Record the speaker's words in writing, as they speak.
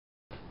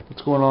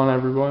What's going on,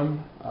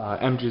 everyone?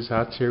 MJ's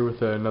Hats here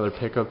with another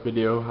pickup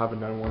video. Haven't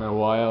done one in a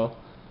while,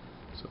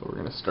 so we're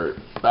gonna start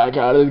back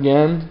at it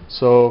again.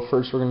 So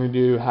first we're gonna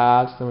do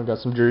hats, then we've got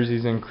some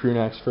jerseys and crew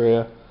necks for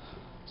you.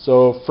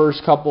 So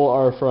first couple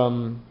are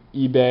from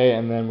eBay,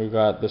 and then we've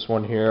got this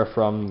one here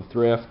from the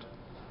thrift.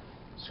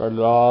 Started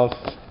off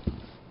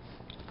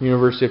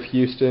University of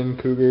Houston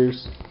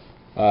Cougars,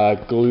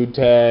 glue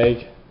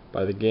tag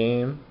by the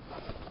game.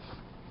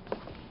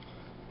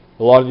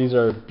 A lot of these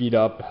are beat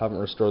up, haven't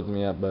restored them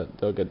yet, but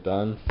they'll get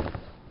done.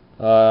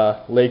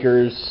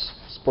 Lakers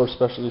Sports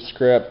Specialty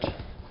script,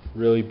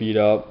 really beat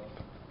up.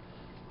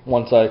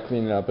 Once I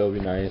clean it up, it'll be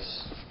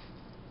nice.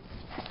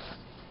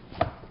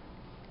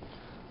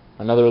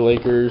 Another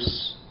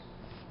Lakers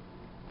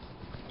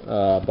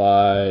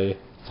by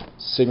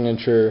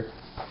Signature.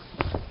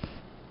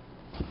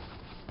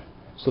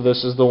 So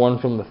this is the one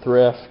from the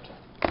thrift.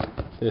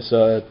 This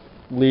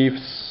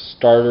Leafs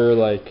starter,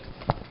 like,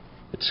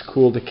 it's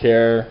cool to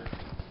care.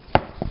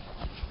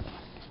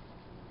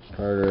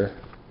 Starter.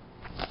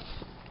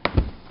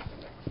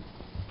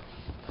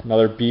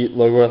 Another beat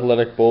Logo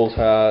Athletic Bulls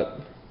hat.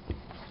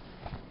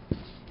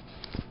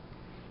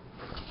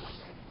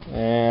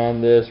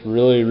 And this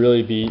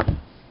really beat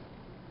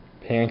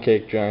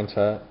Pancake Giants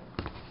hat.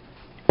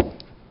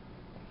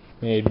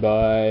 Made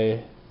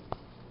by,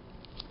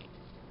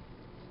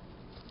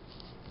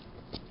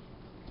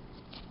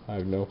 I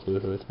have no clue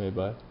who it's made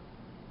by.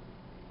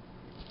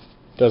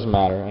 Doesn't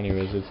matter,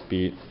 anyways, it's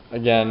beat.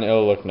 Again,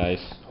 it'll look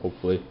nice,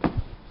 hopefully.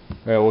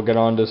 Alright, we'll get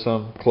on to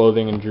some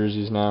clothing and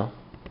jerseys now.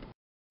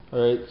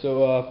 Alright,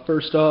 so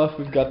first off,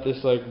 we've got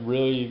this like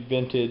really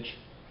vintage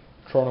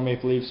Toronto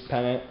Maple Leafs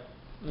pennant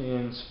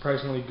in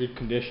surprisingly good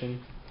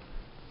condition.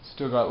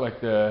 Still got like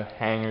the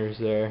hangers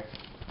there.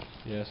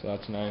 Yeah, so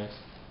that's nice.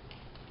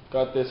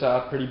 Got this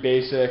pretty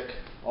basic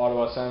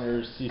Ottawa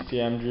Senators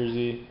CCM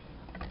jersey,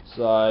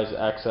 size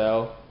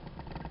XL.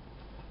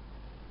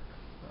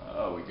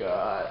 We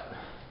got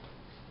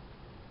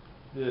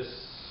this,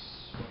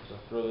 so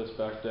throw this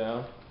back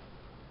down.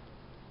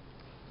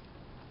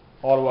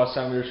 Ottawa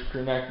Senators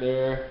Crewneck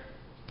there.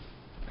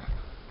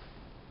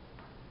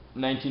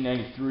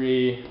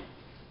 1993.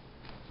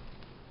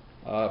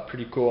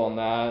 Pretty cool on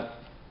that.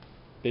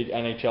 Big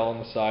NHL on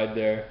the side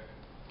there.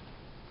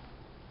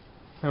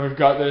 And we've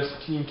got this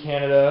Team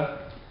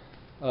Canada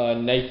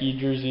Nike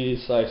jersey,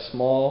 size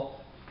small.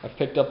 I've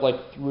picked up like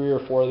 3 or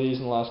 4 of these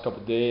in the last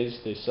couple of days.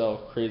 They sell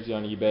crazy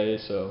on eBay,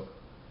 so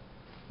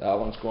that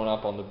one's going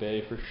up on the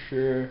bay for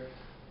sure.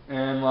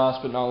 And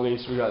last but not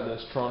least, we got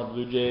this Toronto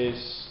Blue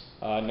Jays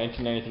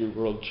 1993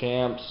 World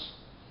Champs.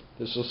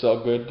 This will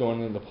sell good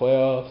going into the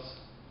playoffs.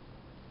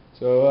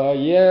 So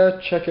yeah,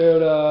 check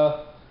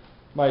out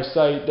my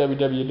site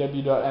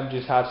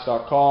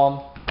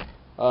www.mjshats.com.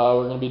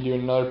 We're going to be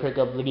doing another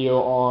pickup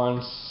video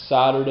on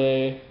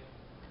Saturday,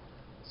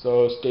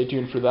 so stay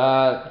tuned for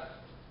that.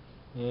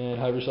 And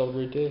have yourself a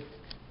great day.